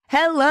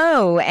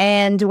Hello,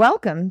 and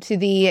welcome to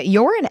the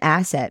You're an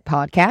Asset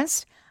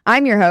podcast.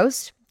 I'm your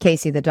host,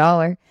 Casey the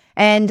Dollar,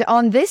 and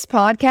on this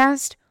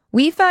podcast,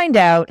 we find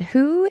out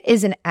who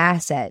is an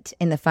asset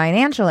in the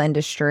financial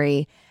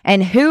industry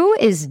and who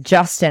is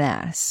just an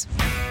ass.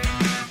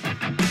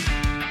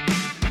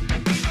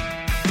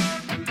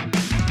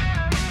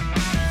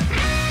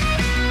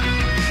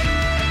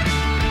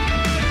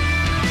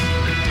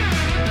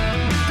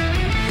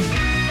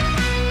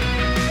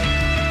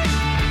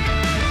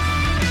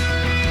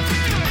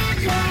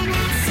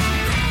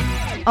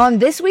 On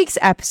this week's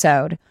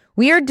episode,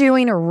 we are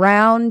doing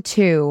round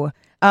 2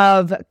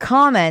 of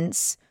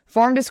comments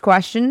formed as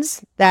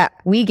questions that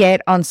we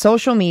get on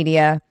social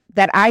media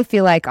that I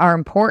feel like are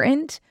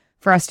important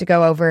for us to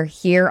go over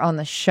here on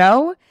the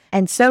show.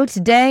 And so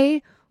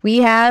today we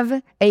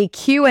have a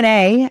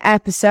Q&A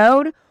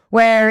episode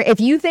where if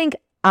you think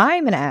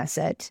I'm an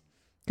asset,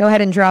 go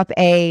ahead and drop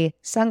a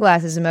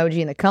sunglasses emoji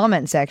in the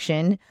comment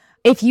section.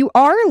 If you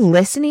are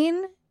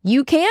listening,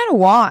 you can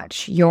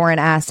watch You're an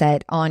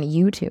Asset on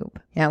YouTube.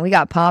 We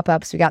got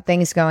pop-ups, we got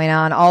things going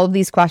on. All of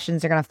these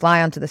questions are going to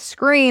fly onto the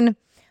screen.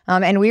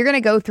 And we're going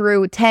to go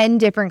through 10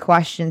 different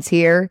questions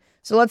here.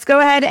 So let's go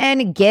ahead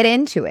and get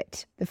into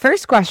it. The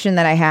first question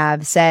that I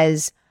have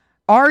says,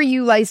 are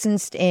you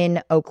licensed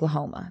in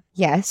Oklahoma?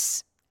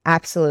 Yes,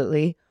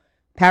 absolutely.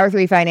 Power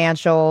 3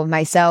 Financial,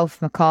 myself,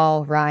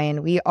 McCall,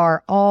 Ryan, we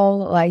are all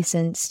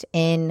licensed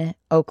in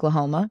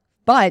Oklahoma.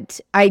 But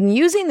I'm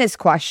using this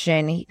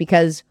question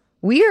because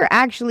we are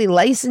actually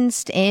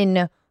licensed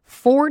in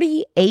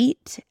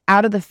 48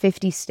 out of the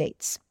 50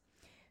 states.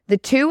 The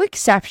 2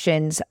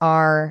 exceptions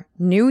are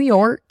New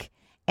York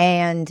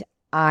and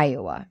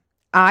Iowa.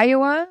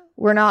 Iowa,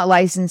 we're not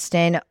licensed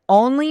in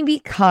only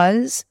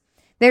because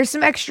there's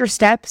some extra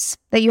steps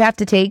that you have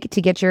to take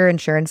to get your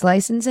insurance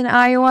license in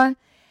Iowa.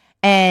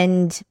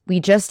 And we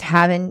just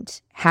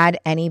haven't had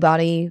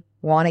anybody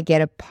want to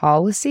get a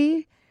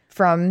policy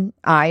from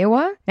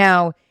Iowa.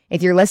 Now,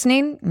 if you're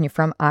listening and you're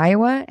from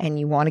Iowa and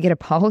you want to get a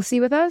policy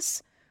with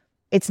us,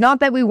 it's not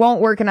that we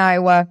won't work in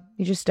Iowa.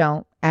 You just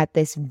don't at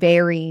this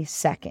very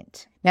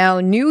second. Now,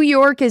 New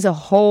York is a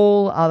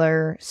whole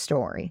other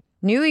story.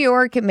 New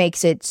York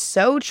makes it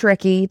so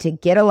tricky to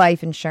get a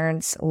life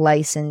insurance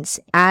license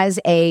as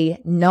a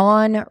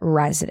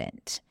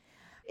non-resident.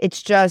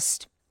 It's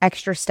just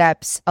extra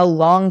steps, a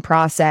long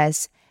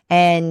process,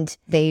 and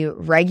they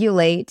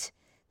regulate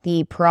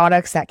the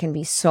products that can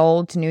be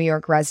sold to New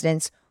York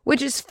residents,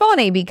 which is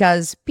funny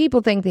because people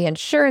think the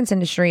insurance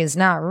industry is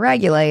not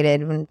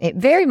regulated, when it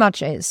very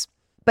much is.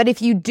 But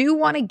if you do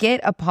want to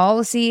get a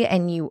policy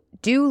and you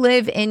do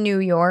live in New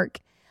York,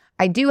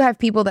 I do have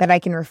people that I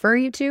can refer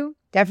you to.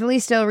 Definitely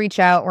still reach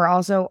out. We're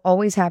also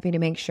always happy to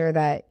make sure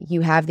that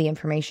you have the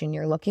information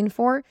you're looking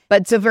for.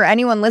 But so for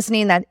anyone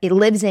listening that it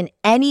lives in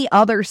any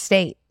other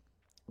state,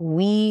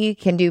 we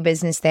can do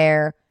business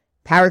there.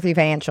 Power 3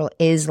 Financial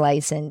is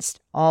licensed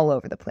all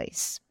over the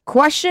place.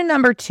 Question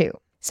number 2.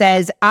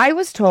 Says, I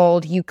was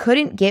told you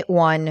couldn't get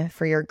one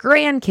for your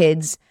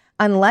grandkids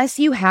unless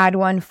you had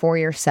one for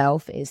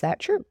yourself. Is that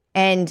true?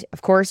 And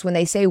of course, when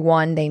they say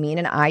one, they mean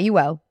an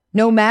IUL.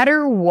 No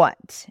matter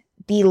what,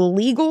 the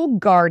legal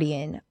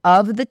guardian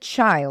of the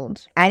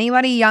child,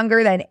 anybody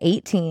younger than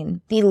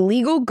 18, the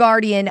legal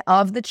guardian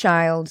of the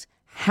child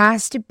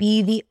has to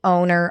be the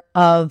owner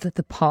of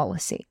the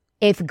policy.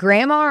 If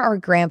grandma or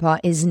grandpa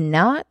is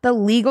not the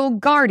legal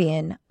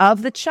guardian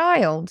of the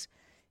child,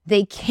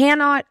 they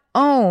cannot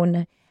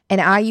own an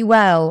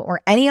IUL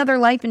or any other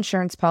life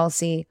insurance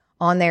policy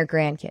on their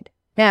grandkid.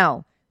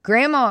 Now,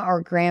 grandma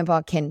or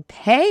grandpa can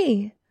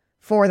pay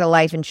for the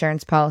life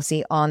insurance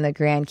policy on the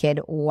grandkid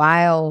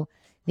while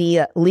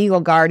the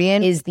legal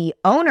guardian is the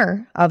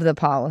owner of the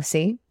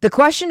policy. The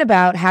question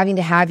about having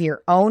to have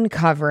your own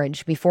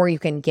coverage before you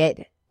can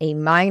get a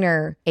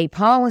minor a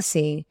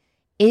policy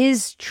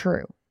is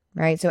true,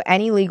 right? So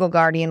any legal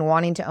guardian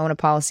wanting to own a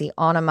policy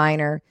on a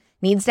minor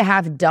needs to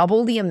have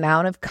double the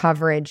amount of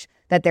coverage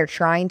that they're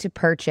trying to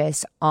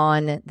purchase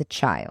on the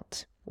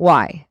child.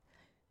 Why?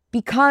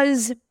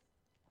 Because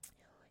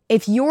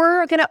if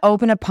you're going to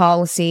open a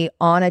policy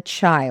on a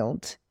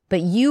child,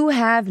 but you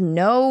have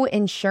no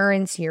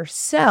insurance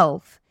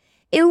yourself,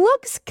 it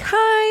looks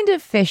kind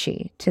of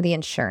fishy to the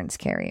insurance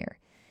carrier.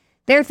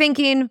 They're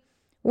thinking,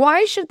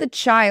 why should the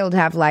child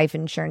have life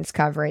insurance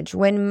coverage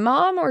when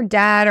mom or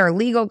dad or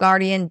legal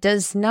guardian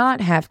does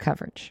not have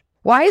coverage?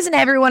 Why isn't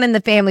everyone in the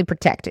family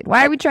protected?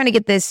 Why are we trying to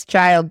get this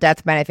child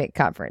death benefit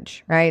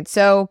coverage, right?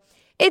 So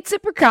it's a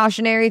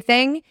precautionary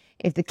thing.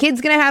 If the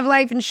kid's going to have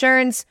life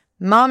insurance,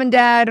 mom and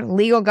dad,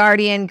 legal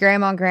guardian,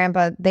 grandma and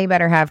grandpa, they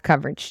better have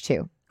coverage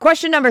too.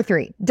 Question number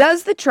 3.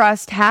 Does the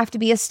trust have to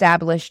be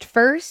established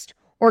first,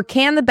 or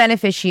can the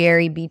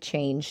beneficiary be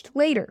changed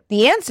later?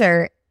 The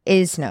answer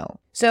is no.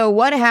 So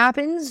what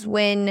happens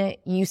when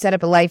you set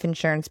up a life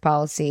insurance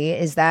policy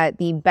is that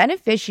the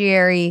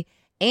beneficiary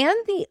and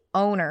the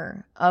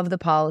owner of the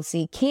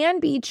policy can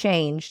be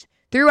changed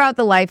throughout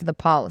the life of the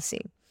policy.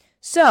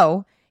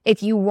 So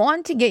if you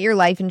want to get your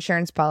life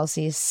insurance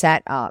policies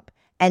set up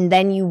and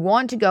then you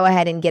want to go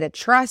ahead and get a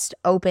trust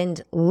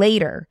opened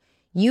later,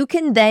 you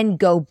can then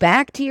go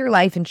back to your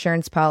life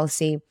insurance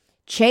policy,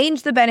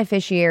 change the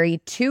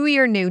beneficiary to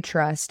your new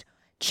trust,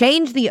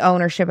 change the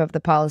ownership of the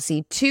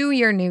policy to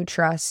your new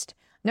trust.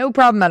 No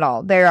problem at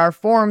all. There are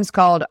forms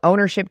called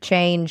ownership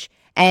change,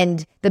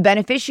 and the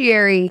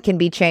beneficiary can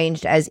be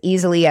changed as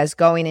easily as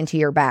going into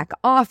your back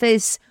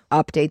office,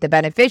 update the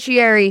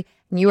beneficiary,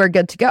 and you are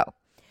good to go.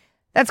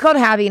 That's called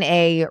having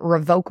a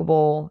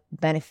revocable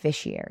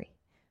beneficiary,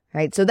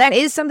 right? So that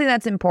is something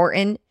that's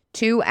important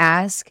to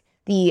ask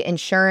the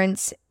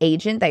insurance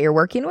agent that you're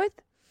working with.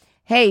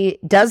 Hey,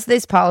 does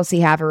this policy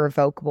have a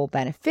revocable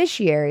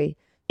beneficiary?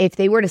 If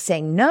they were to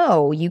say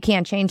no, you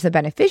can't change the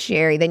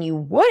beneficiary, then you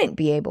wouldn't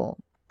be able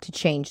to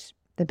change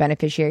the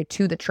beneficiary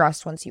to the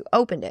trust once you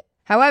opened it.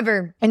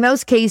 However, in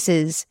most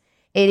cases,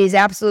 it is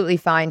absolutely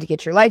fine to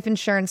get your life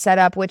insurance set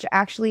up, which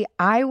actually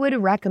I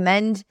would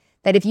recommend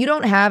that if you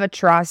don't have a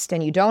trust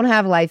and you don't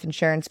have life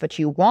insurance, but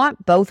you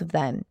want both of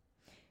them,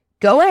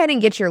 go ahead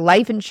and get your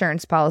life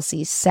insurance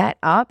policy set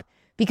up,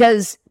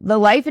 because the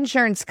life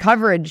insurance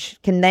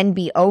coverage can then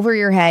be over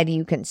your head.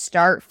 You can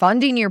start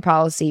funding your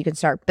policy. You can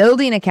start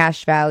building a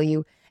cash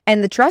value,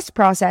 and the trust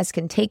process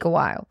can take a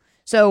while.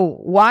 So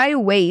why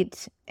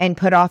wait and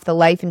put off the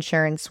life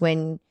insurance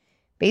when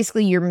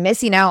basically you're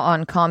missing out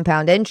on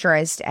compound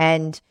interest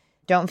and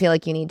don't feel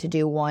like you need to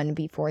do one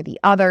before the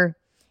other?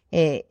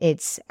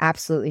 It's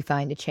absolutely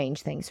fine to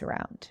change things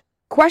around.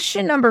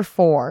 Question number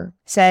 4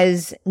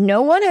 says,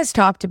 no one has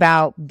talked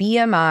about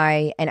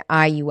BMI and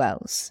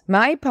IULs.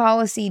 My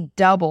policy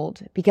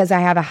doubled because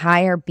I have a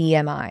higher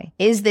BMI.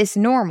 Is this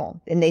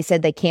normal? And they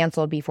said they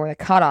canceled before the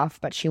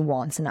cutoff, but she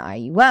wants an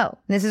IUL. And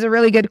this is a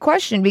really good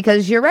question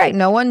because you're right.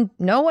 No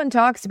one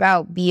talks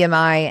about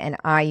BMI and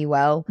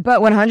IUL,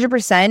 but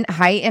 100%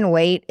 height and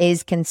weight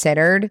is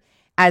considered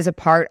as a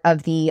part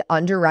of the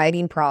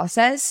underwriting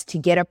process to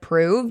get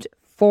approved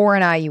for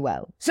an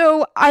IUL.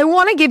 So I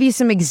want to give you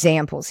some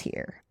examples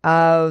here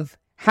of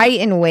height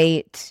and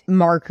weight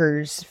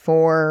markers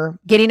for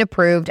getting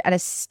approved at a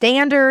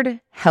standard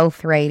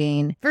health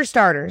rating. For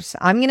starters,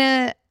 I'm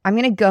gonna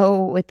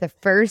go with the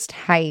first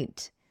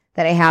height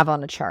that I have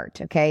on a chart,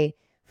 okay?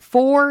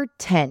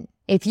 4'10".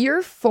 If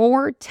you're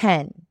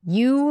 4'10",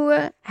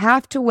 you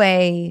have to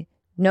weigh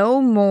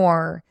no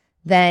more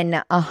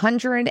than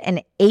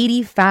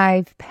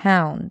 185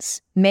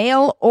 pounds,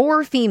 male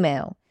or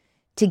female,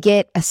 to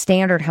get a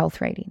standard health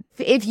rating.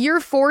 If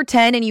you're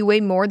 4'10" and you weigh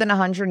more than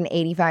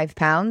 185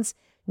 pounds,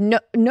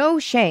 no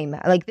shame.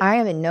 Like, I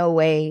am in no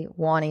way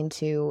wanting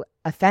to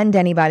offend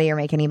anybody or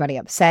make anybody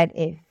upset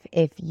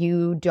if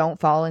you don't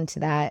fall into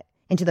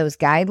those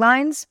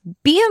guidelines.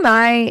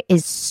 BMI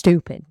is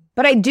stupid.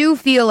 But I do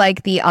feel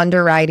like the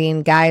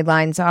underwriting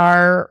guidelines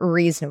are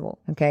reasonable,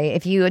 okay?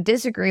 If you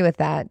disagree with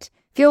that,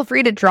 feel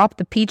free to drop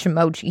the peach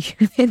emoji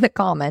in the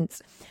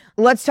comments.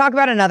 Let's talk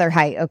about another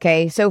height,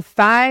 okay? So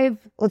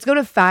let's go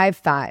to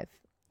 5'5".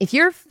 If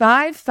you're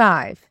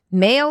 5'5",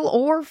 male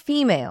or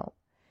female,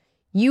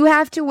 you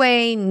have to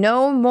weigh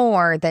no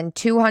more than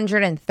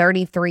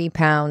 233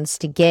 pounds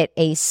to get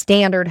a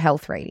standard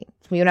health rating.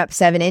 We went up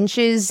 7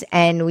 inches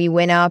and we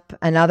went up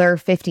another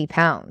 50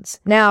 pounds.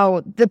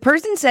 Now, the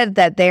person said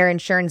that their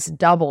insurance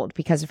doubled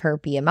because of her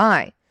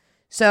BMI.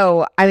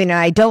 So, I mean,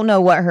 I don't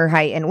know what her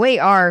height and weight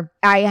are.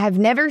 I have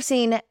never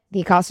seen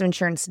the cost of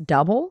insurance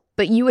double,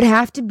 but you would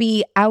have to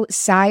be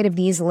outside of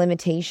these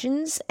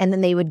limitations, and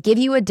then they would give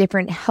you a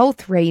different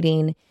health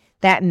rating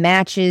that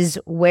matches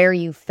where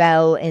you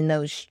fell in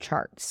those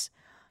charts.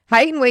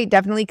 Height and weight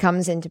definitely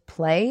comes into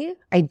play.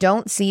 I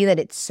don't see that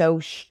it's so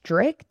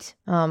strict.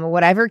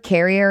 Whatever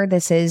carrier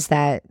this is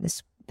that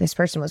this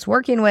person was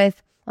working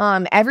with,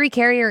 every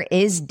carrier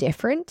is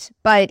different,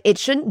 but it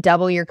shouldn't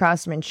double your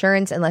cost of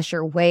insurance unless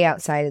you're way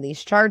outside of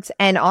these charts.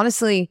 And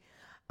honestly,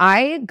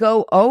 I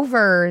go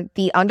over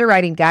the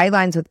underwriting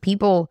guidelines with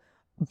people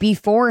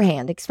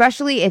beforehand,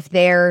 especially if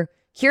they're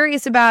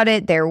curious about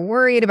it, they're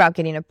worried about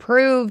getting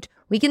approved.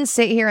 We can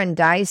sit here and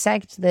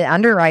dissect the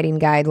underwriting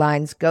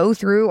guidelines, go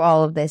through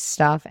all of this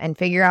stuff, and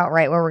figure out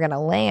right where we're going to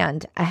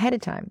land ahead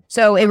of time.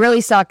 So it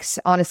really sucks,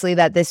 honestly,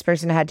 that this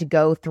person had to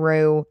go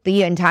through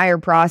the entire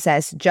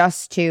process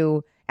just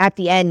to, at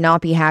the end,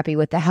 not be happy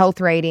with the health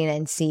rating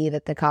and see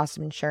that the cost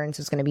of insurance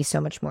was going to be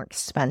so much more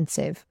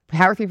expensive.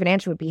 Power 3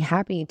 Financial would be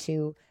happy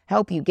to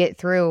help you get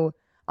through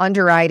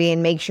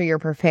underwriting, make sure you're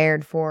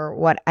prepared for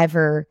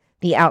whatever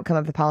the outcome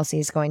of the policy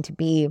is going to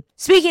be.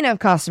 Speaking of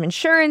cost of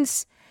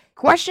insurance,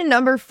 question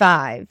number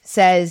 5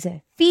 says,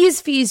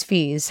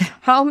 fees.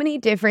 How many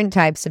different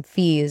types of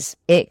fees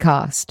it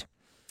cost?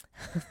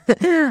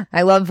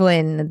 I love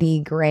when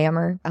the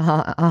grammar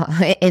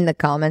in the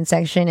comment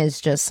section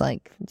is just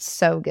like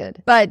so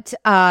good. But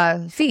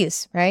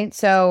fees, right?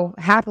 So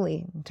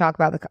happily talk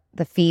about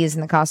the fees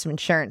and the cost of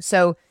insurance.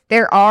 So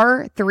there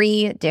are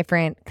 3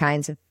 different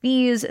kinds of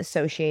fees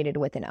associated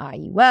with an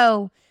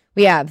IUL.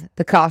 We have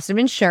the cost of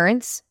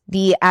insurance,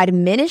 the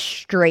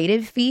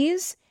administrative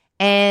fees,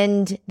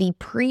 and the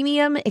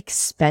premium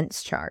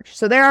expense charge.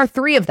 So there are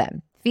 3 of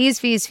them.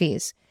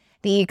 Fees.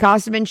 The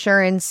cost of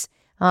insurance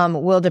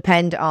will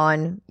depend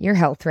on your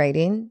health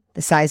rating,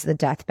 the size of the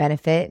death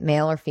benefit,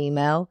 male or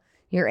female,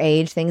 your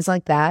age, things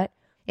like that.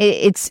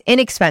 It's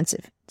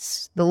inexpensive.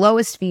 It's the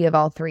lowest fee of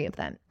all three of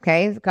them.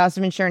 Okay. The cost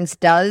of insurance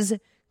does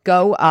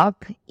go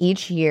up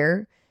each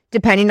year,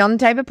 depending on the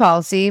type of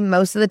policy.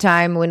 Most of the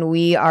time when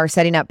we are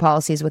setting up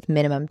policies with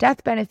minimum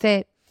death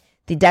benefit,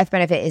 the death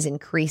benefit is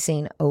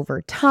increasing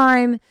over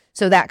time.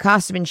 So that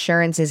cost of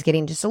insurance is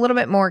getting just a little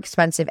bit more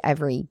expensive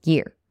every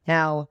year.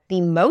 Now,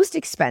 the most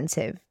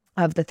expensive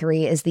of the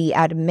three is the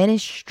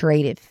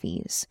administrative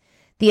fees.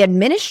 The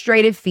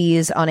administrative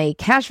fees on a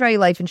cash value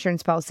life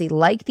insurance policy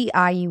like the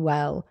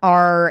IUL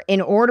are in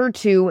order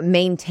to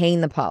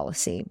maintain the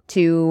policy,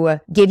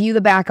 to give you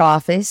the back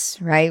office,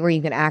 right, where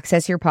you can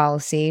access your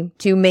policy,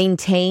 to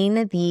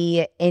maintain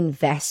the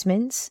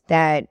investments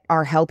that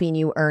are helping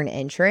you earn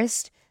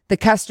interest, the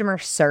customer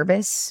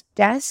service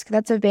desk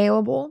that's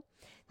available,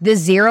 the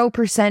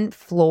 0%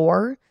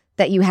 floor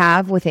that you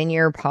have within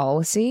your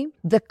policy,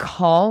 the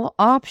call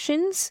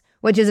options,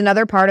 which is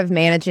another part of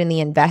managing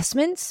the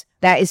investments.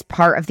 That is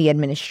part of the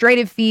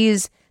administrative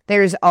fees.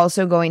 There's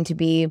also going to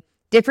be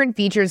different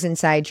features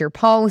inside your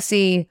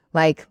policy,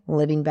 like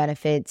living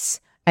benefits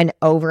and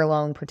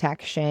overloan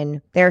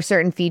protection. There are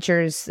certain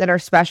features that are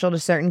special to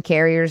certain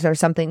carriers. There's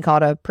something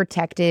called a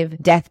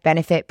protective death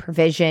benefit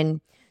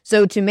provision.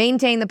 So to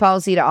maintain the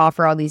policy to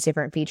offer all these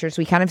different features,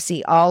 we kind of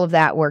see all of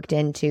that worked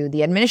into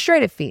the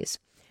administrative fees.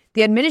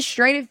 The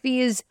administrative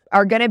fees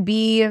are going to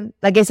be,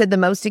 like I said, the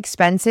most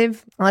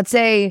expensive. Let's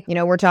say,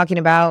 we're talking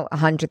about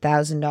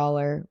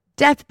 $100,000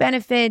 death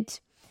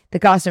benefit. The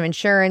cost of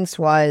insurance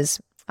was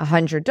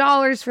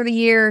 $100 for the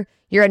year.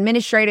 Your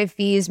administrative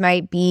fees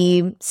might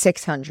be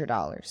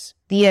 $600.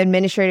 The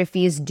administrative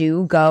fees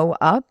do go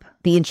up.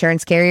 The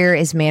insurance carrier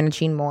is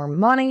managing more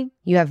money.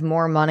 You have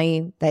more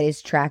money that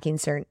is tracking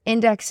certain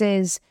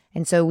indexes.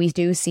 And so we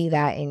do see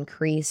that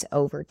increase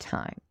over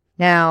time.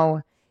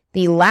 Now,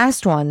 the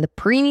last one, the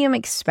premium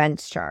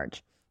expense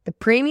charge. The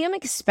premium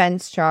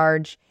expense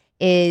charge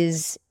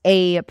is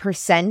a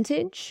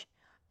percentage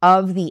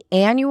of the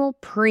annual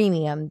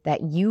premium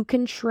that you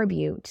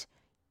contribute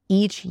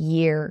each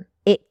year.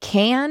 It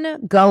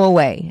can go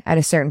away at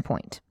a certain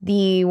point.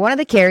 One of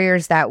the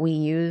carriers that we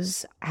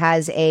use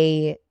has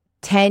a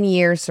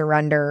 10-year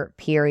surrender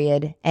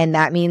period, and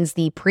that means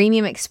the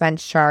premium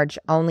expense charge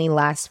only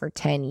lasts for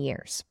 10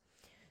 years.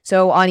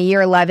 So on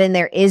year 11,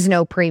 there is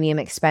no premium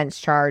expense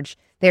charge.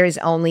 There is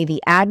only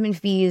the admin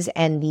fees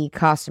and the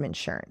cost of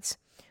insurance.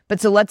 But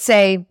so let's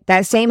say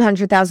that same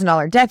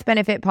 $100,000 death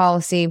benefit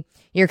policy,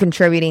 you're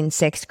contributing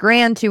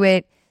 $6,000 to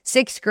it.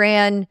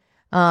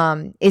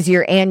 $6,000 is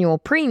your annual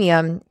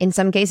premium. In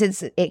some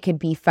cases, it could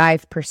be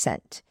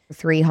 5%,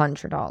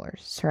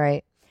 $300,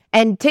 right?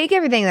 And take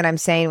everything that I'm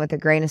saying with a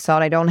grain of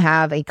salt. I don't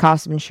have a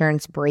cost of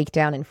insurance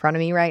breakdown in front of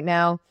me right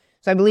now.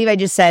 So I believe I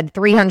just said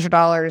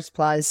 $300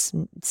 plus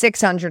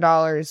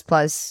 $600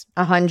 plus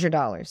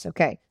 $100.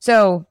 Okay.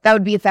 So that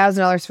would be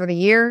 $1,000 for the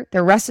year.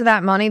 The rest of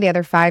that money, the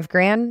other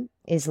 $5,000,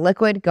 is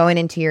liquid going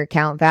into your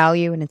account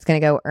value, and it's going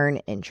to go earn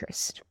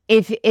interest.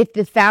 If the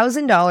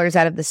 $1,000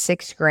 out of the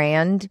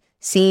 $6,000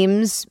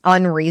 seems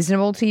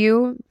unreasonable to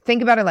you,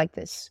 think about it like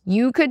this.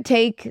 You could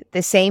take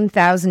the same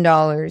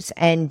 $1,000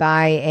 and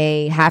buy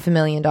a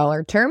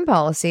 $500,000 term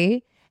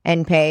policy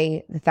and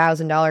pay the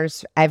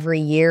 $1,000 every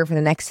year for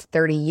the next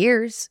 30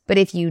 years. But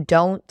if you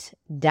don't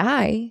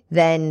die,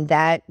 then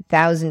that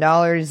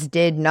 $1,000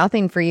 did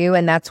nothing for you.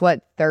 And that's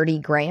what,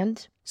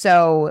 $30,000.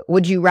 So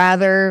would you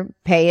rather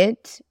pay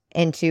it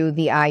into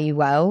the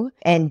IUL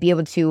and be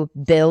able to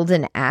build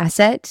an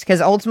asset? Because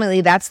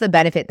ultimately that's the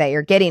benefit that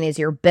you're getting, is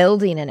you're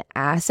building an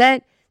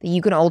asset that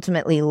you can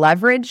ultimately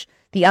leverage.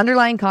 The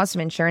underlying cost of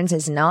insurance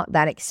is not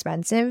that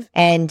expensive,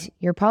 and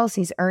your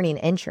policy's earning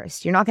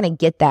interest. You're not going to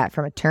get that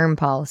from a term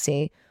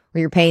policy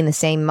where you're paying the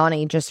same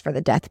money just for the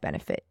death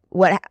benefit.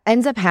 What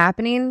ends up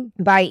happening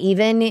by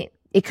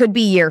it could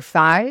be year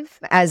 5,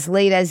 as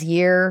late as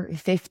year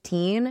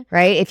 15,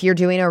 right? If you're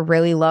doing a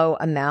really low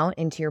amount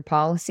into your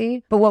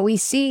policy. But what we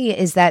see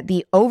is that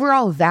the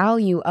overall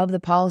value of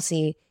the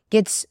policy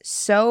gets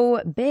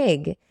so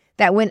big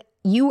that when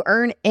you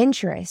earn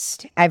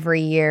interest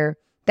every year,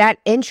 that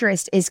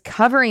interest is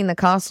covering the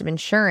cost of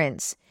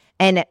insurance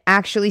and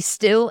actually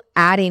still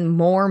adding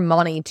more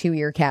money to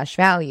your cash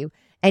value.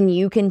 And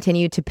you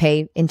continue to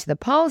pay into the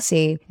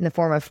policy in the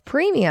form of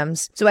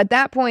premiums. So at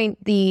that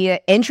point, the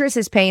interest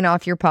is paying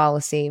off your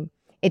policy.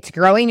 It's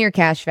growing your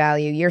cash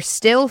value. You're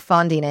still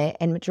funding it.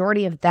 And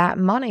majority of that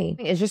money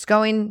is just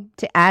going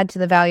to add to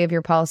the value of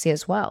your policy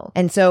as well.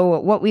 And so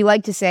what we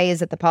like to say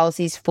is that the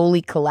policy is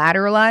fully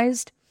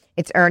collateralized.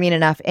 It's earning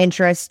enough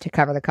interest to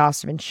cover the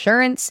cost of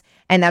insurance.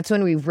 And that's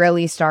when we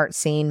really start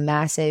seeing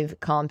massive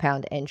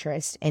compound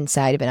interest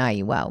inside of an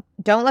IUL.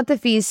 Don't let the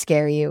fees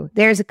scare you.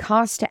 There's a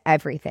cost to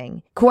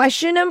everything.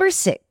 Question number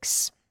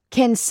 6,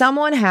 can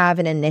someone have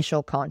an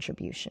initial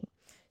contribution?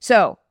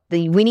 So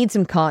we need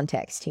some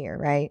context here,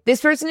 right?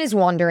 This person is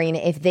wondering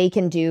if they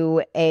can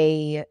do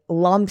a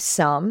lump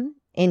sum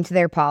into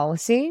their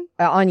policy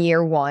on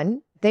year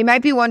 1. They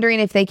might be wondering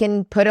if they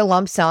can put a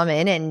lump sum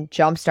in and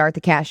jumpstart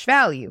the cash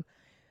value.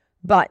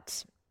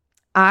 But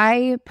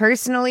I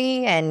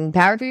personally and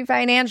Power 3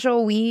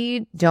 Financial,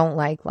 we don't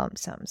like lump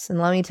sums. And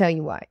let me tell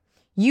you why.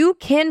 You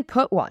can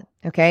put one,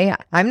 okay?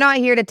 I'm not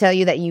here to tell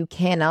you that you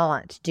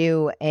cannot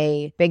do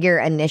a bigger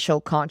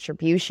initial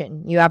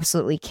contribution. You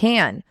absolutely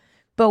can.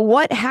 But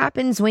what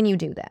happens when you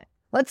do that?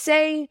 Let's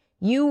say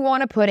you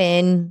want to put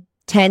in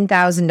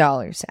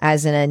 $10,000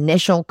 as an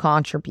initial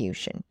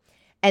contribution.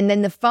 And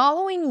then the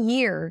following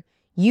year,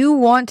 you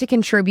want to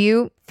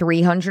contribute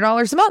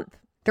 $300 a month.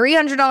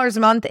 $300 a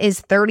month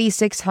is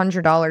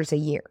 $3,600 a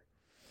year.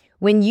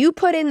 When you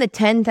put in the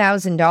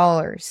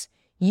 $10,000,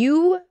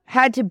 you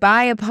had to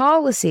buy a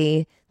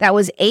policy that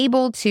was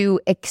able to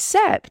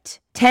accept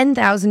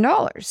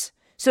 $10,000.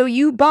 So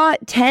you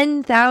bought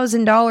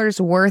 $10,000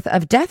 worth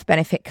of death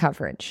benefit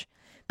coverage.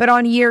 But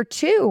on year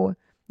 2,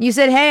 you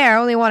said, hey, I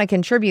only want to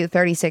contribute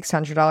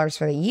 $3,600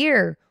 for the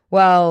year.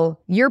 Well,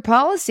 your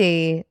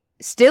policy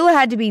still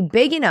had to be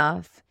big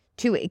enough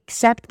to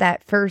accept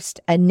that first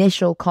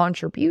initial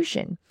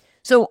contribution.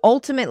 So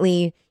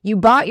ultimately, you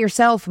bought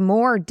yourself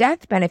more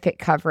death benefit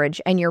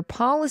coverage and your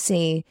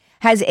policy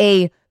has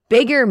a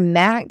bigger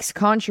max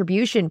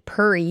contribution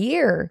per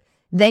year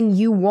than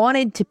you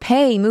wanted to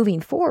pay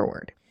moving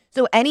forward.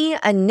 So any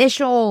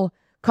initial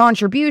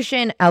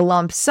contribution, a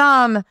lump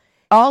sum,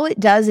 all it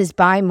does is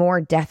buy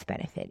more death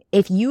benefit.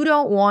 If you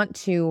don't want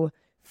to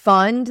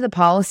fund the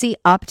policy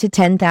up to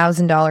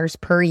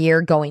 $10,000 per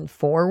year going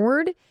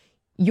forward,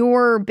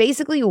 you're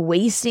basically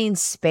wasting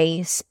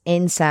space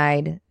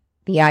inside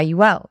the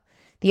IUL.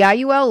 The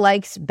IUL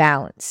likes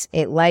balance.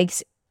 It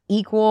likes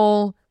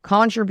equal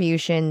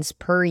contributions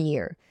per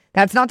year.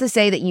 That's not to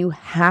say that you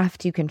have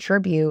to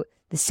contribute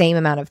the same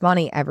amount of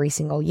money every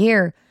single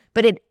year,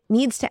 but it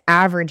needs to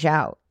average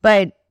out.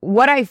 But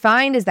what I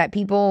find is that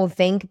people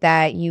think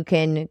that you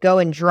can go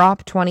and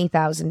drop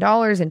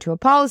 $20,000 into a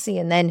policy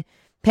and then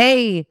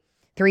pay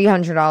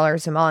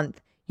 $300 a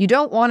month. You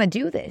don't want to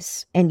do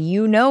this. And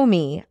you know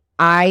me.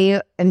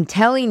 I am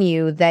telling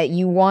you that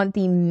you want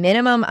the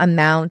minimum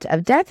amount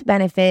of death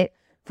benefit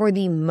for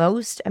the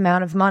most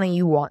amount of money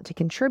you want to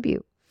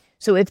contribute.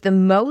 So if the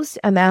most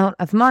amount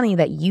of money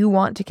that you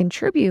want to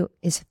contribute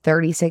is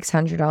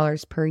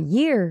 $3,600 per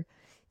year,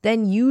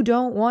 then you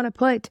don't want to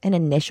put an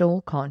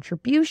initial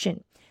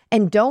contribution.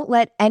 And don't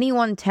let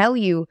anyone tell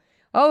you,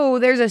 oh,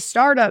 there's a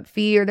startup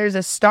fee or there's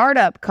a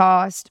startup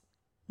cost.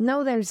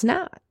 No, there's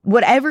not.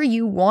 Whatever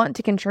you want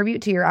to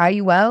contribute to your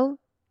IUL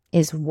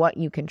is what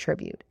you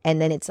contribute.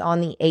 And then it's on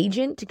the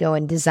agent to go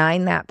and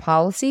design that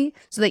policy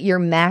so that you're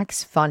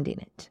max funding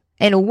it.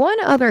 And one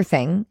other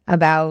thing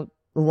about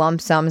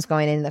lump sums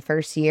going in the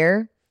first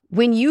year,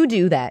 when you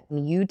do that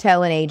and you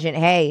tell an agent,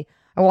 hey,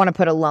 I want to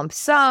put a lump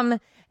sum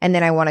and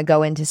then I want to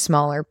go into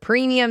smaller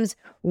premiums,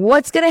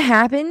 what's going to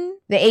happen?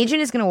 The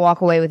agent is going to walk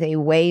away with a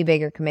way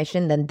bigger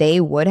commission than they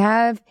would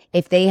have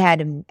if they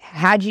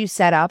had you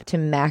set up to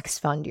max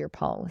fund your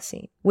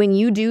policy. When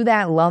you do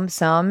that lump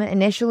sum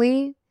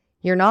initially,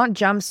 you're not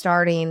jump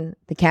starting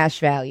the cash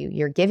value.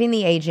 You're giving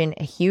the agent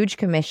a huge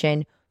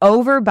commission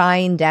over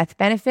buying death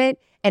benefit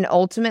and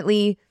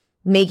ultimately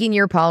making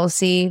your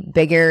policy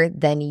bigger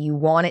than you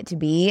want it to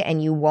be,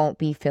 and you won't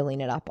be filling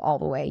it up all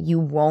the way. You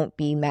won't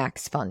be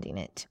max funding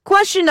it.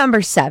 Question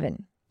number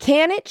 7.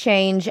 Can it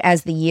change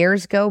as the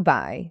years go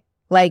by?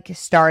 Like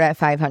start at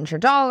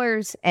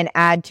 $500 and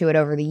add to it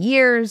over the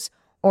years?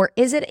 Or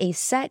is it a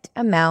set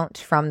amount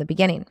from the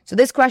beginning? So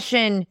this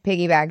question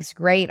piggybacks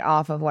great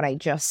off of what I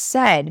just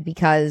said,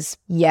 because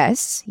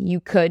yes,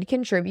 you could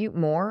contribute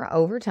more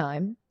over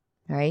time,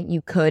 right?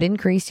 You could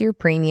increase your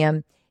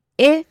premium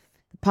if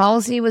the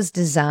policy was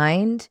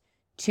designed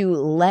to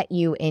let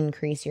you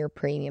increase your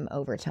premium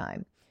over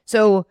time.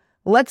 So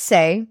let's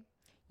say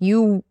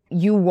you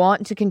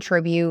want to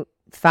contribute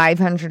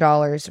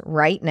 $500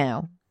 right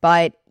now,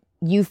 but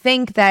you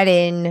think that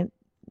in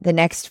the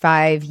next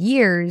 5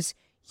 years,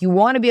 you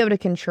want to be able to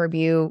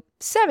contribute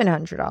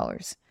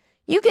 $700.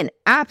 You can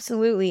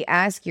absolutely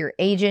ask your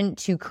agent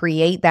to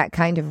create that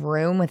kind of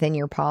room within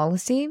your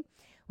policy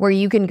where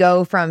you can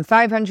go from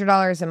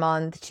 $500 a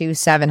month to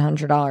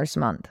 $700 a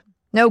month.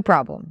 No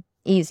problem.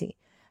 Easy.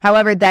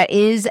 However, that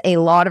is a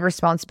lot of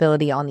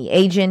responsibility on the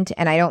agent.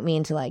 And I don't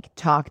mean to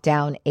talk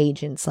down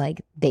agents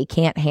like they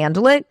can't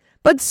handle it,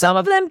 but some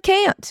of them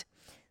can't.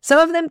 Some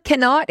of them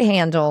cannot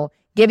handle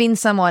giving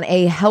someone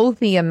a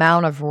healthy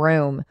amount of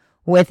room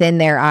within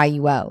their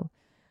IUL.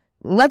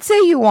 Let's say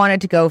you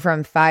wanted to go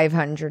from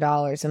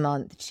 $500 a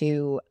month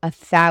to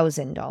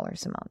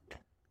 $1,000 a month.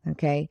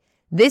 Okay.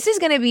 This is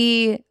going to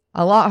be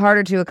a lot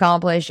harder to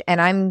accomplish.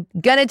 And I'm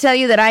going to tell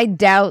you that I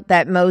doubt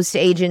that most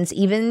agents,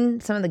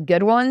 even some of the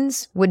good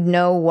ones, would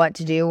know what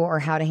to do or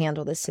how to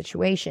handle this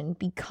situation,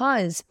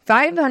 because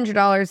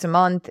 $500 a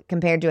month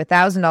compared to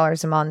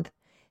 $1,000 a month,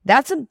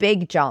 that's a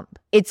big jump.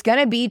 It's going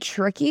to be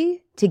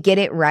tricky to get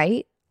it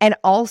right. And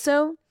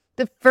also,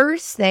 the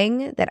first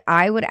thing that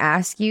I would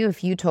ask you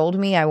if you told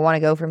me I want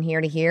to go from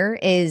here to here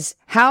is,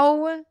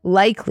 how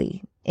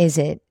likely is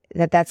it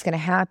that that's going to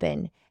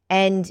happen?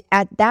 And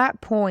at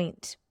that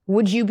point,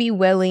 would you be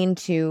willing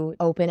to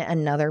open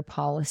another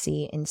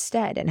policy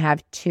instead and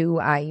have 2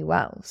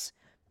 IULs?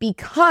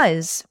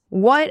 Because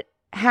what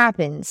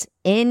happens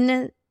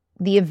in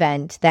the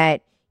event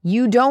that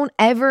you don't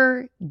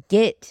ever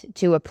get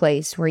to a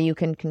place where you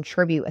can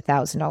contribute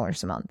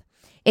 $1,000 a month?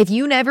 If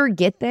you never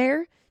get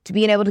there to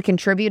being able to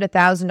contribute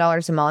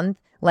 $1,000 a month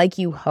like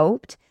you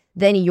hoped,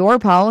 then your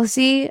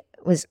policy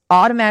was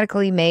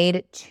automatically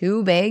made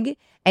too big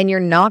and you're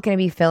not going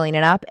to be filling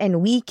it up, and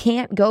we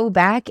can't go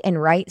back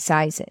and right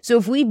size it. So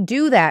if we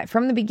do that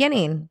from the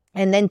beginning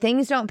and then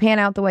things don't pan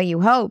out the way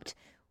you hoped,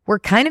 we're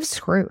kind of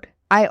screwed.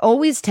 I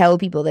always tell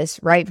people this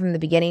right from the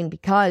beginning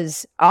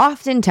because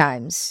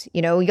oftentimes,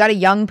 we got a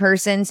young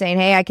person saying,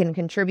 hey, I can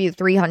contribute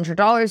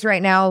 $300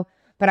 right now,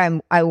 but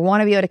I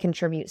want to be able to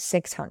contribute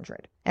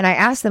 $600. And I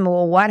ask them,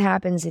 well, what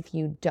happens if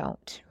you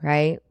don't,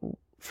 right?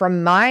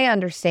 From my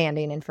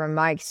understanding and from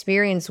my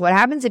experience, what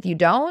happens if you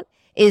don't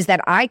is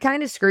that I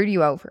kind of screwed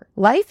you over.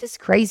 Life is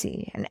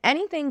crazy and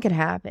anything could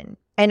happen.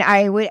 And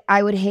I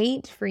would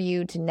hate for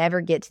you to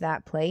never get to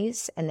that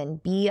place and then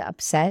be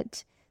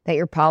upset that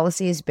your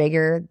policy is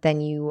bigger than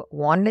you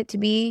wanted it to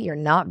be. You're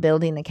not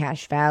building the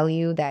cash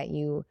value that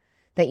you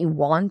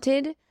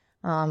wanted,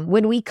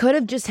 when we could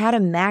have just had a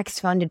max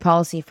funded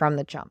policy from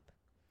the jump.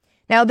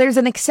 Now, there's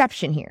an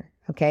exception here,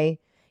 okay?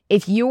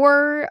 If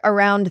you're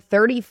around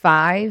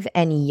 35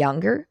 and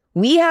younger,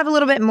 we have a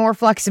little bit more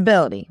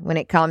flexibility when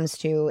it comes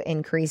to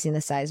increasing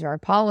the size of our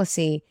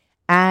policy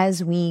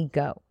as we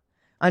go.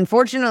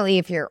 Unfortunately,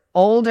 if you're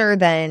older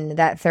than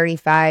that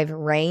 35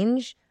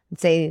 range,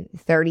 let's say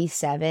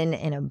 37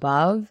 and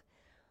above,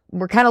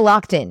 we're kind of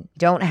locked in.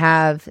 Don't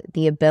have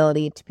the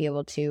ability to be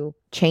able to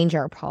change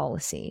our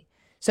policy.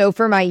 So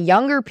for my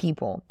younger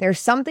people,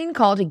 there's something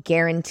called a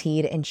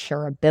guaranteed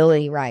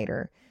insurability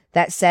rider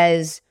that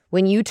says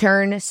when you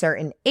turn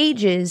certain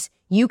ages,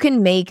 you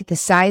can make the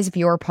size of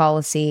your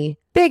policy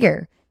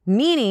bigger,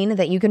 meaning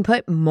that you can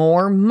put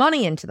more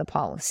money into the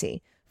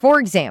policy. For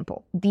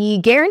example, the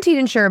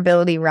guaranteed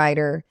insurability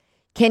rider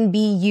can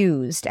be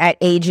used at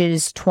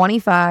ages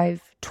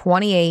 25,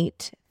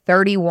 28,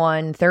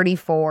 31,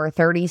 34,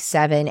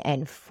 37,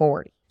 and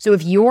 40. So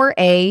if you're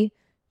a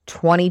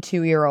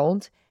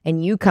 22-year-old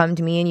and you come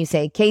to me and you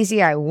say,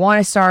 Casey, I want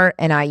to start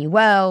an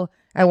IUL,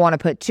 I want to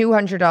put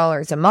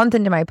 $200 a month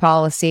into my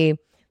policy,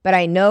 but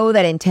I know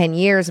that in 10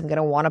 years, I'm going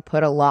to want to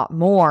put a lot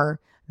more.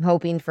 I'm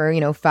hoping for,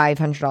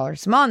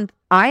 $500 a month.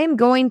 I am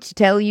going to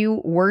tell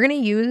you, we're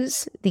going to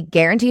use the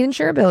guaranteed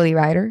insurability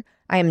rider.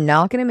 I am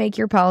not going to make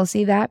your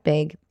policy that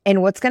big.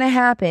 And what's going to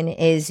happen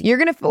is you're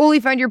going to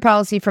fully fund your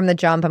policy from the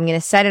jump. I'm going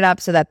to set it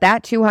up so that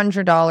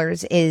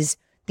 $200 is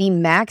the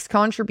max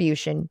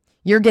contribution.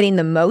 You're getting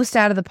the most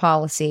out of the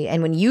policy.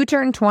 And when you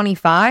turn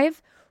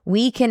 25,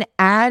 we can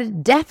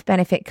add death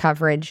benefit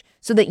coverage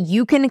so that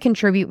you can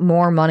contribute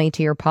more money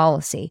to your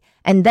policy.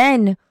 And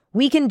then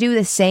we can do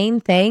the same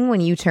thing when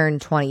you turn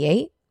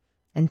 28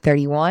 and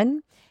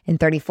 31 and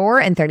 34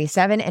 and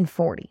 37 and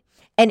 40.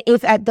 And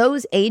if at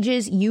those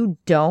ages you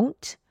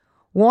don't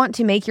want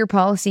to make your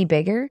policy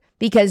bigger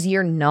because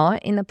you're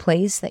not in the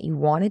place that you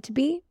want it to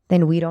be,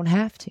 then we don't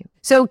have to.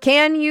 So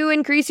can you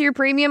increase your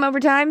premium over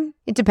time?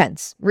 It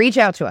depends. Reach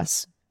out to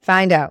us.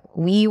 Find out.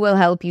 We will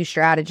help you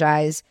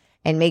strategize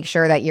and make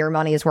sure that your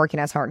money is working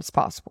as hard as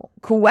possible.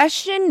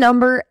 Question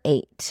number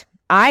 8.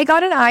 I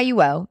got an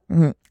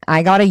IUL.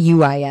 I got a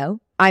UIL.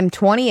 I'm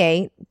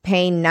 28,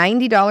 paying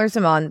 $90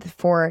 a month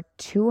for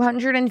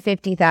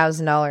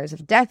 $250,000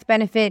 of death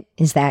benefit.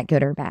 Is that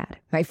good or bad?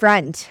 My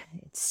friend,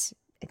 it's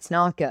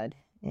not good.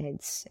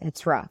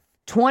 It's rough.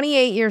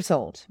 28 years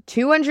old,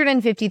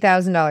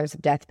 $250,000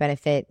 of death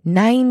benefit,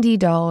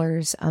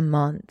 $90 a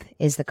month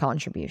is the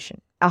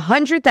contribution.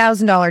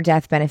 $100,000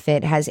 death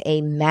benefit has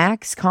a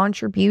max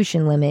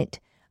contribution limit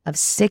of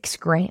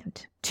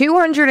 $6,000.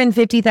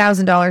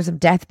 $250,000 of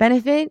death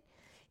benefit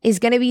is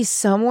going to be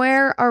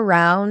somewhere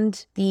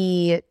around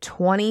the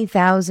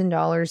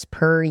 $20,000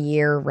 per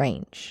year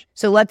range.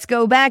 So let's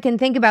go back and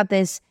think about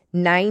this.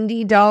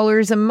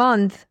 $90 a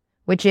month,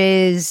 which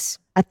is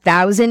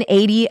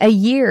 $1,080 a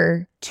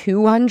year,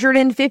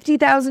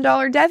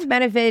 $250,000 death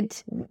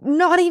benefit.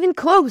 Not even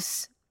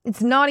close.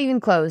 It's not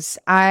even close.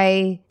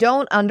 I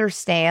don't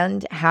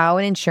understand how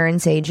an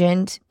insurance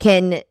agent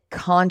can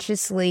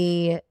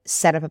consciously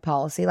set up a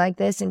policy like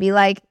this and be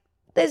like,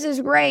 this is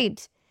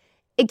great.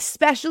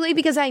 Especially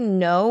because I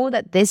know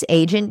that this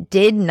agent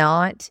did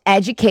not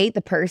educate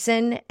the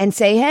person and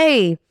say,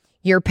 hey,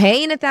 you're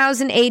paying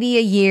 $1,080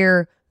 a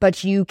year,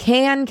 but you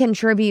can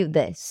contribute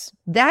this.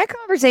 That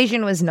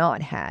conversation was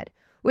not had,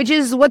 which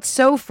is what's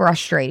so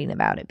frustrating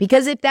about it.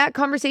 Because if that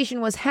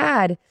conversation was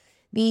had,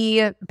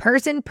 the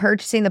person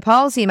purchasing the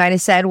policy might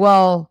have said,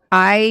 well,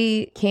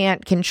 I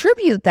can't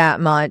contribute that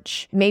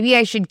much. Maybe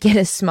I should get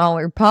a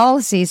smaller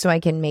policy so I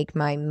can make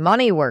my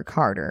money work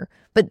harder.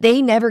 But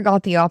they never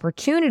got the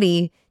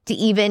opportunity to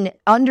even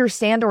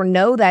understand or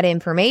know that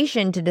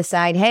information to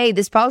decide, hey,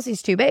 this policy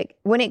is too big.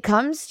 When it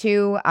comes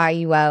to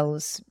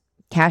IULs,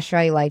 cash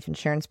value life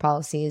insurance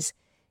policies,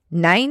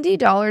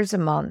 $90 a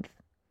month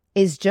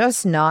is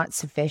just not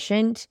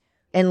sufficient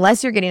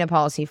unless you're getting a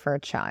policy for a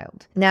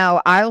child.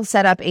 Now, I'll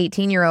set up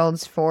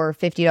 18-year-olds for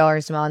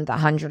 $50 a month,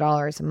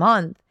 $100 a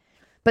month.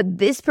 but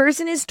this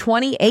person is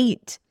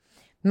 28.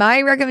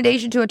 My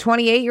recommendation to a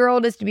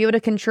 28-year-old is to be able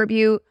to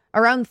contribute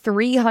around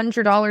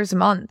 $300 a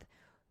month.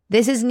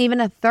 This isn't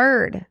even a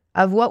third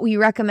of what we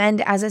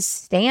recommend as a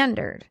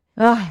standard.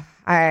 Ugh,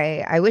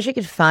 I wish I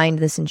could find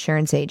this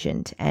insurance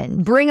agent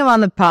and bring him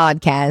on the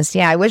podcast.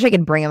 Yeah, I wish I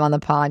could bring him on the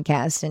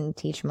podcast and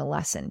teach him a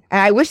lesson. And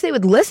I wish they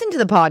would listen to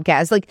the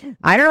podcast. Like,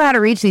 I don't know how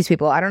to reach these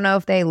people. I don't know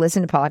if they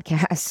listen to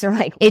podcasts. Or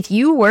like, if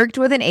you worked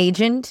with an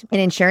agent, an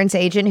insurance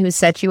agent who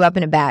set you up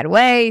in a bad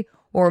way,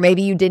 or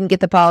maybe you didn't get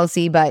the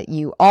policy, but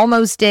you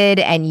almost did,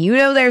 and you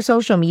know their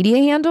social media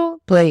handle,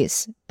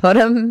 please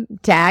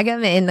tag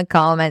them in the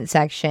comment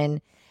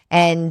section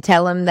and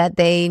tell them that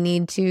they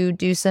need to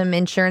do some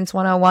insurance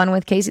 101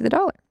 with Casey the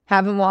Dollar.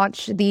 Have them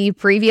watch the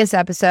previous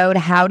episode,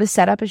 How to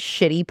Set Up a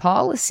Shitty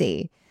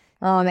Policy.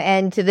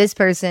 And to this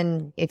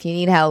person, if you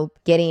need help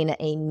getting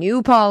a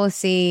new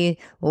policy,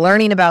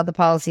 learning about the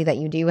policy that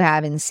you do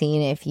have and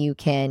seeing if you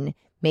can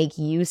make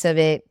use of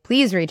it,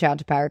 please reach out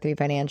to Power 3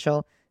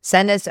 Financial.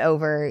 Send us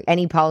over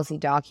any policy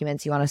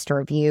documents you want us to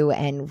review,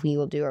 and we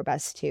will do our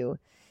best to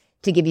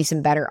give you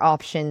some better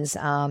options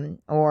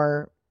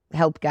or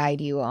help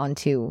guide you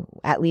onto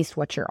at least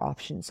what your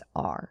options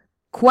are.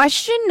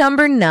 Question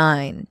number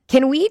 9.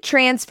 Can we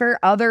transfer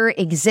other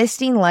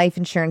existing life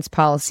insurance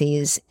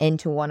policies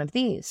into one of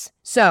these?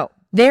 So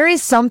there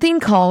is something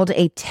called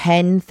a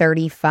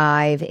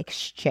 1035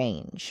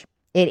 exchange.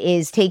 It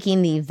is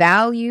taking the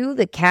value,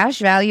 the cash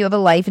value of a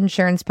life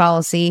insurance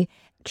policy,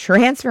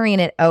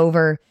 transferring it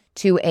over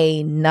to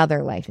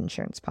another life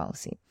insurance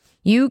policy.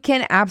 You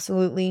can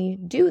absolutely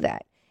do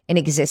that. An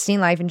existing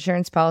life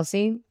insurance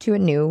policy to a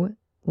new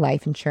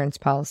life insurance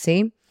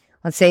policy.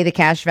 Let's say the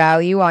cash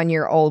value on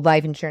your old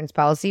life insurance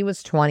policy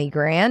was 20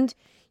 grand.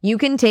 You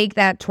can take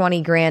that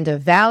 20 grand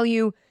of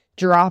value,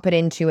 drop it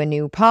into a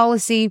new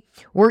policy.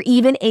 We're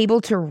even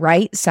able to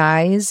right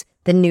size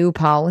the new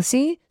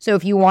policy. So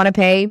if you want to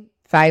pay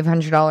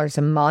 $500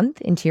 a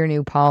month into your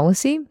new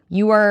policy,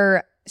 you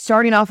are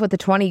starting off with the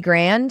 20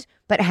 grand,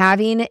 but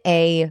having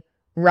a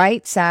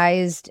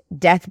right-sized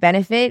death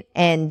benefit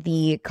and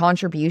the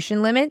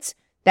contribution limits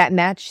that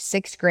match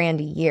 $6 grand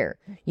a year.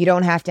 You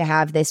don't have to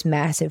have this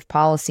massive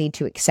policy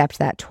to accept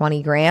that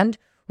 20 grand,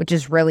 which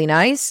is really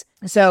nice.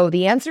 So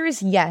the answer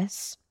is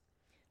yes,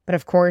 but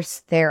of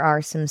course there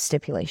are some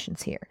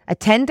stipulations here. A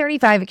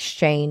 1035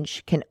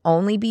 exchange can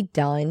only be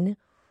done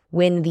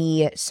when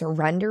the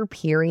surrender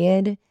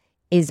period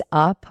is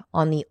up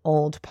on the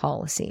old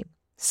policy.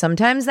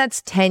 Sometimes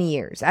that's 10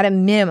 years. At a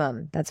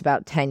minimum, that's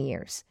about 10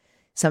 years.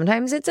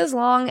 Sometimes it's as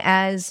long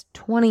as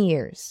 20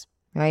 years,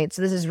 right?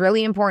 So this is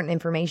really important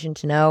information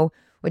to know,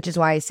 which is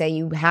why I say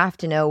you have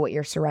to know what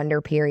your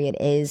surrender period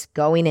is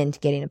going into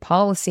getting a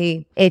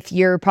policy. If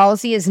your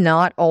policy is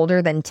not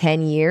older than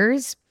 10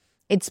 years,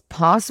 it's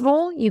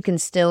possible you can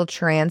still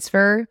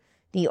transfer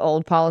the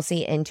old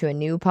policy into a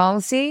new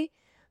policy,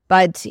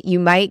 but you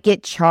might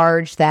get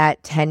charged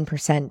that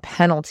 10%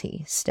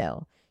 penalty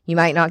still. You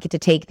might not get to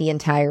take the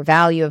entire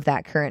value of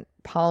that current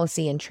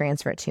policy and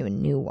transfer it to a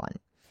new one.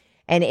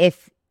 And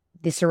if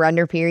the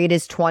surrender period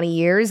is 20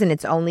 years and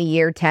it's only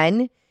year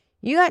 10,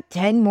 you got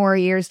 10 more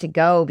years to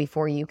go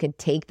before you could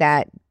take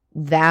that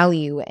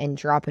value and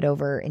drop it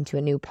over into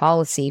a new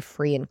policy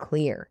free and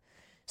clear.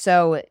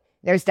 So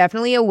there's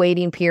definitely a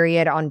waiting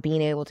period on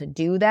being able to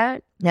do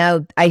that.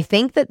 Now, I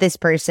think that this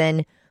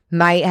person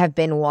might have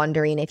been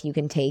wondering if you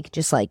can take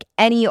just like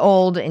any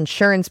old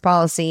insurance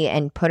policy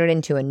and put it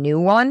into a new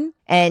one.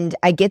 And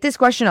I get this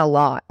question a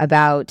lot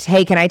about,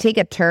 hey, can I take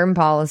a term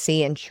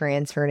policy and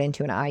transfer it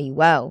into an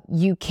IUL?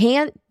 You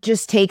can't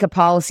just take a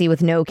policy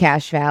with no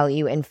cash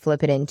value and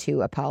flip it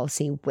into a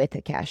policy with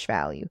a cash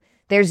value.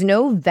 There's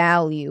no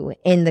value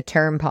in the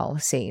term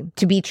policy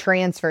to be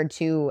transferred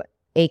to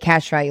a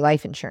cash value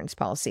life insurance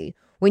policy.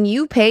 When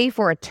you pay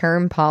for a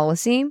term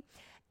policy,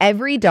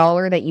 every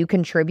dollar that you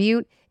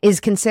contribute is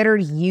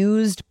considered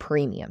used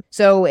premium.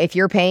 So if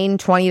you're paying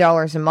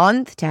 $20 a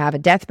month to have a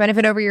death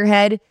benefit over your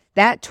head,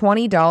 that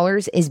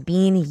 $20 is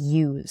being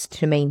used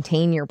to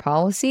maintain your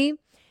policy,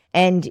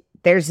 and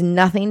there's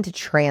nothing to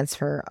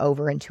transfer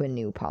over into a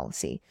new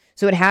policy.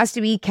 So it has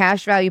to be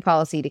cash value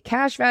policy to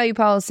cash value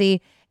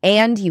policy,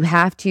 and you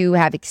have to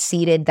have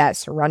exceeded that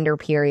surrender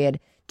period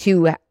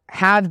to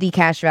have the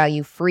cash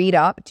value freed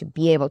up to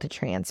be able to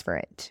transfer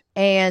it.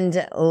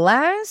 And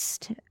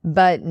last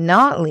but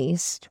not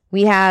least,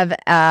 we have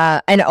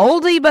an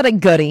oldie but a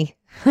goodie.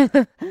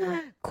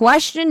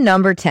 Question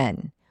number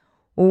 10.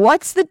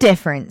 What's the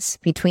difference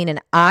between an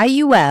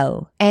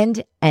IUL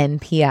and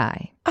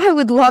MPI? I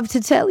would love to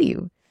tell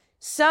you.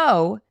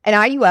 So an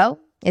IUL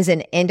is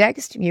an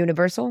indexed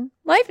universal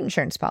life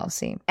insurance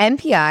policy.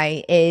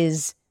 MPI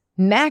is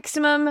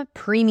maximum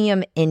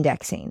premium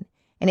indexing,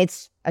 and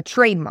it's a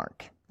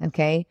trademark.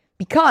 Okay,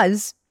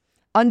 because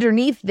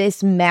underneath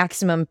this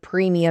maximum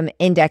premium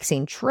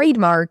indexing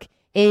trademark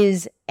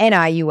is an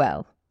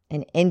IUL,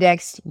 an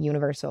indexed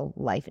universal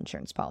life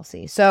insurance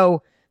policy.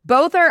 So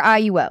both are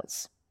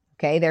IULs.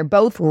 Okay, they're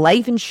both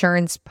life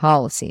insurance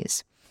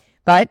policies,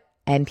 but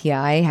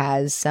MPI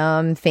has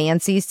some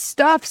fancy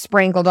stuff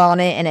sprinkled on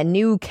it and a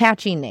new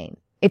catchy name.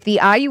 If the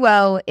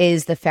IUL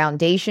is the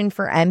foundation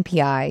for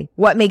MPI,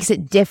 what makes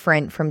it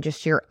different from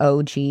just your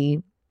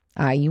OG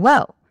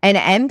IUL? An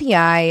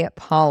MPI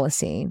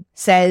policy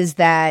says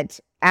that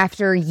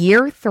after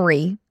year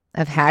 3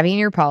 of having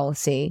your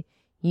policy,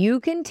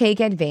 you can take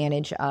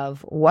advantage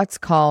of what's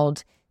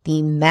called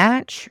the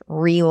Match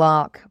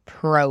Relock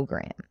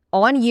program.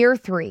 On year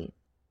 3,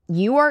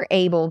 you are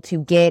able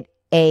to get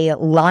a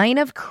line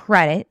of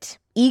credit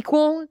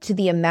equal to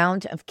the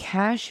amount of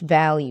cash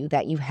value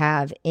that you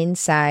have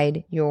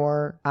inside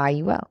your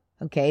IUL.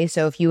 Okay,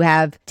 so if you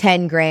have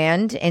 10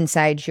 grand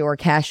inside your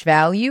cash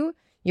value,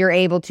 you're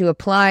able to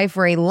apply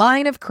for a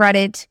line of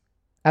credit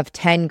of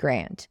 10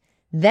 grand.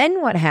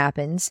 Then what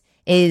happens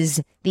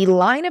is the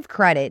line of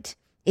credit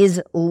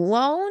is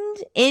loaned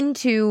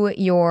into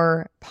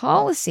your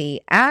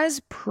policy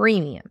as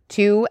premium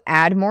to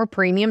add more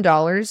premium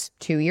dollars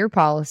to your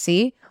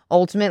policy,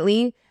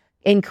 ultimately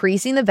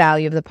increasing the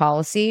value of the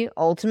policy,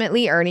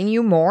 ultimately earning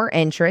you more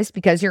interest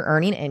because you're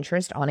earning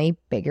interest on a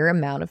bigger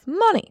amount of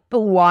money.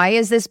 But why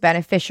is this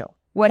beneficial?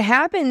 What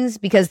happens,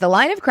 because the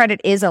line of credit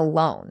is a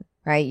loan,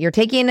 right? You're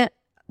taking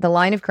the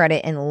line of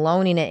credit and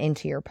loaning it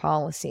into your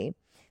policy.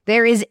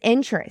 There is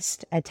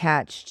interest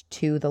attached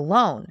to the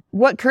loan.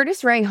 What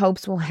Curtis Ray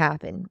hopes will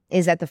happen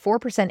is that the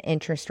 4%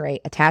 interest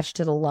rate attached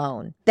to the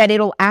loan, that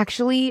it'll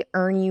actually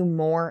earn you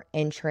more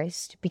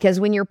interest, because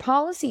when your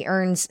policy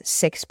earns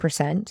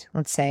 6%,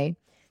 let's say,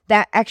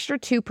 that extra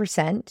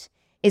 2%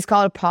 is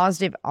called a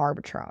positive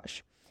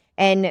arbitrage.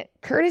 And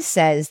Curtis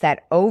says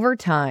that over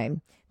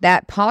time,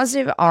 that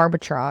positive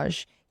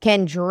arbitrage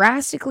can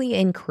drastically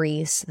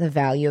increase the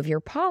value of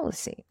your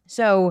policy.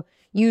 So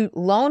you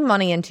loan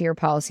money into your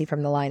policy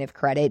from the line of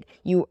credit,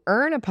 you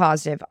earn a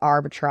positive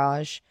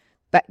arbitrage,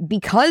 but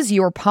because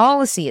your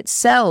policy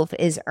itself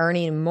is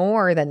earning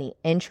more than the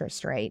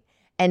interest rate,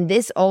 and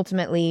this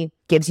ultimately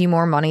gives you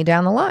more money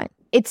down the line.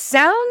 It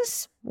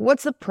sounds,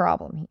 what's the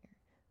problem here?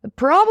 The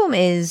problem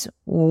is,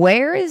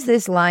 where is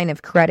this line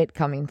of credit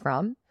coming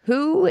from?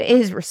 Who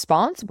is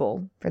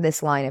responsible for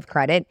this line of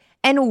credit?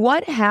 And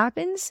what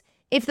happens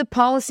if the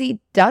policy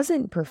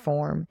doesn't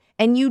perform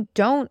and you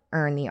don't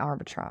earn the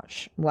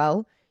arbitrage?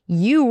 Well,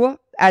 you,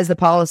 as the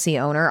policy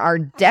owner, are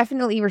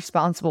definitely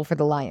responsible for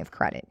the line of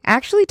credit. I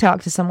actually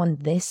talked to someone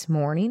this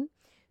morning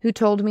who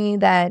told me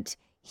that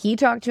he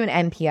talked to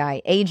an MPI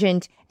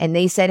agent and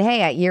they said,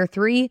 hey, at year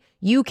 3,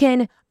 you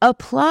can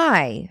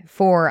apply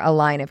for a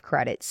line of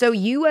credit. So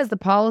you, as the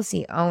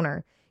policy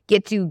owner,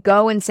 get to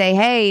go and say,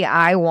 hey,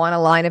 I want a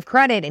line of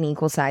credit in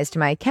equal size to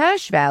my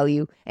cash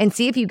value, and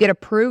see if you get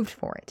approved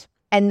for it.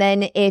 And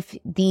then if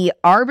the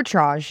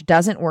arbitrage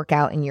doesn't work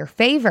out in your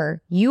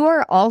favor, you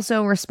are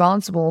also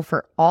responsible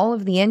for all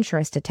of the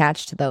interest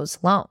attached to those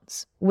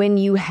loans. When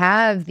you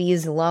have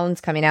these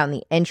loans coming out and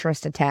the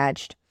interest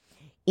attached,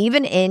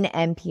 even in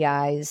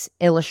MPI's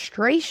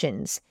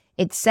illustrations,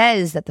 it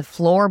says that the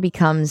floor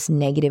becomes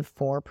negative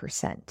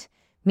 4%,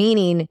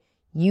 meaning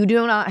you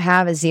do not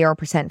have a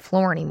 0%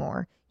 floor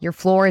anymore. Your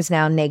floor is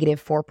now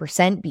negative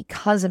 4%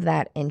 because of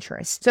that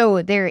interest.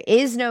 So there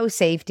is no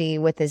safety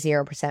with the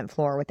 0%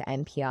 floor with the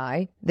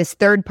MPI. This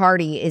third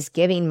party is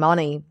giving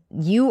money.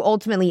 You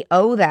ultimately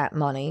owe that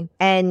money,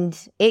 and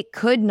it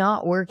could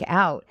not work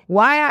out.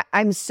 Why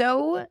I'm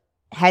so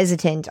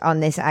hesitant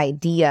on this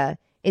idea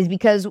is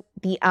because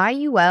the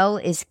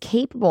IUL is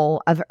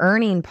capable of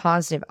earning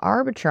positive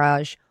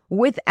arbitrage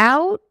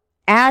without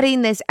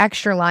adding this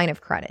extra line of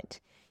credit.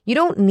 You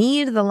don't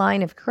need the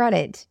line of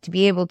credit to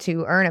be able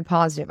to earn a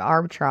positive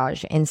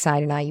arbitrage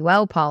inside an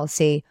IUL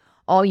policy.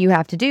 All you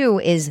have to do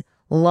is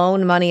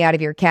loan money out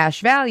of your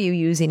cash value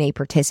using a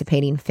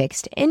participating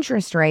fixed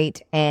interest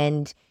rate,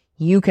 and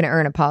you can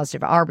earn a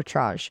positive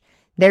arbitrage.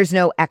 There's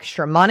no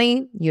extra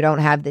money. You don't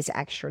have this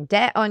extra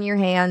debt on your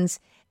hands,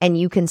 and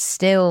you can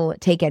still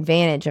take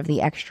advantage of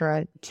the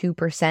extra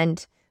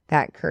 2%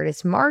 that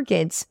Curtis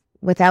markets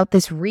without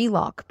this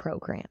relock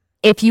program.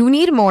 If you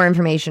need more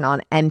information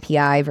on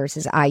MPI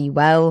versus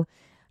IUL,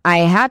 I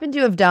happen to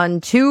have done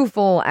 2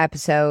 full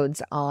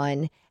episodes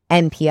on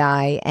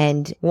MPI,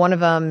 and one of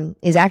them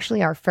is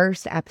actually our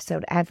first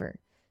episode ever.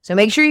 So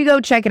make sure you go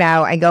check it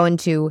out. I go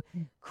into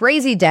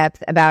crazy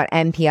depth about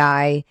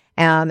MPI,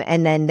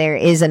 and then there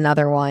is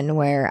another one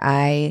where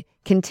I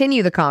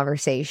continue the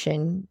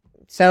conversation.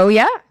 So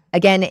yeah,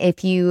 again,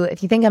 if you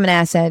think I'm an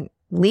asset,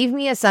 leave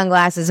me a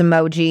sunglasses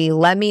emoji.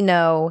 Let me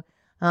know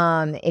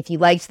if you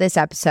liked this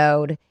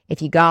episode,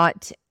 if you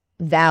got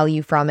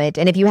value from it.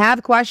 And if you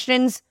have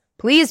questions,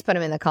 please put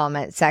them in the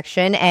comment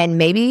section, and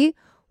maybe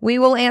we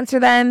will answer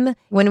them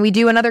when we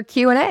do another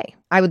Q&A.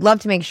 I would love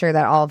to make sure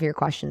that all of your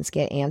questions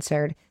get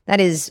answered. That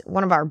is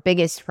one of our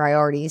biggest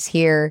priorities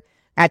here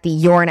at the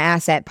You're an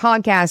Asset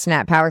podcast and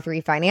at Power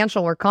 3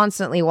 Financial. We're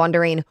constantly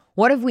wondering,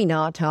 what have we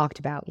not talked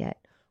about yet?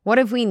 What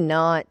have we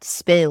not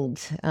spilled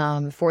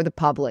for the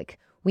public?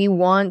 We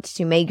want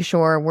to make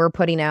sure we're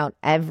putting out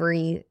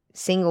every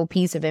single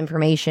piece of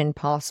information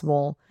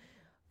possible,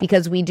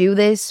 because we do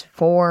this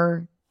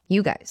for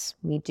you guys.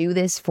 We do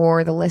this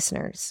for the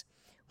listeners.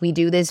 We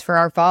do this for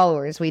our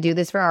followers. We do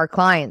this for our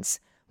clients.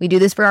 We do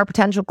this for our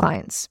potential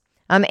clients.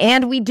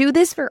 And we do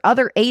this for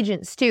other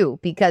agents too,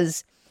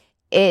 because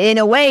in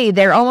a way,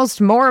 they're almost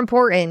more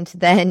important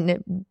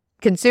than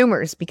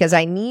consumers, because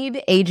I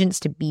need agents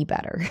to be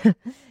better.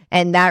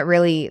 And that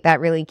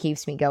really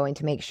keeps me going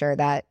to make sure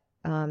that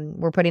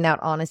we're putting out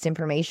honest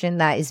information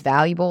that is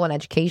valuable and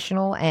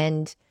educational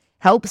and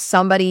helps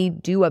somebody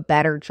do a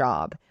better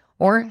job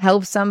or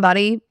help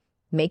somebody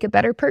make a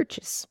better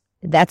purchase.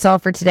 That's all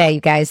for today, you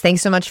guys.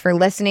 Thanks so much for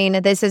listening.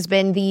 This has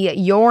been the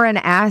You're an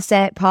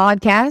Asset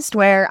podcast,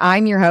 where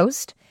I'm your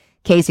host,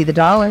 Casey the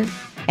Dollar,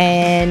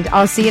 and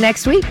I'll see you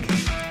next week.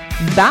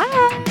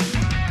 Bye.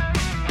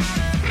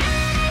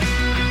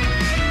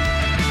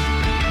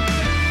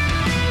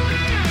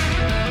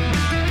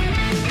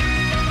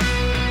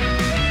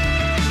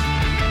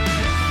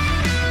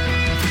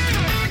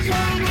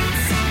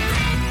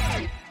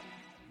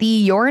 The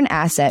You're an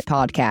Asset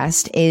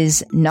podcast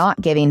is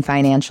not giving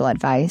financial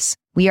advice.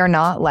 We are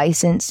not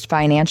licensed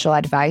financial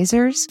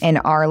advisors, and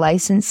our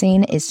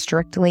licensing is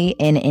strictly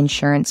in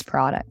insurance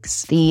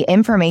products. The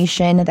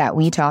information that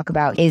we talk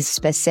about is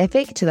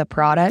specific to the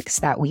products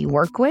that we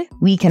work with.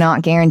 We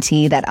cannot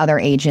guarantee that other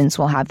agents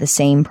will have the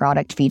same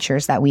product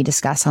features that we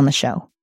discuss on the show.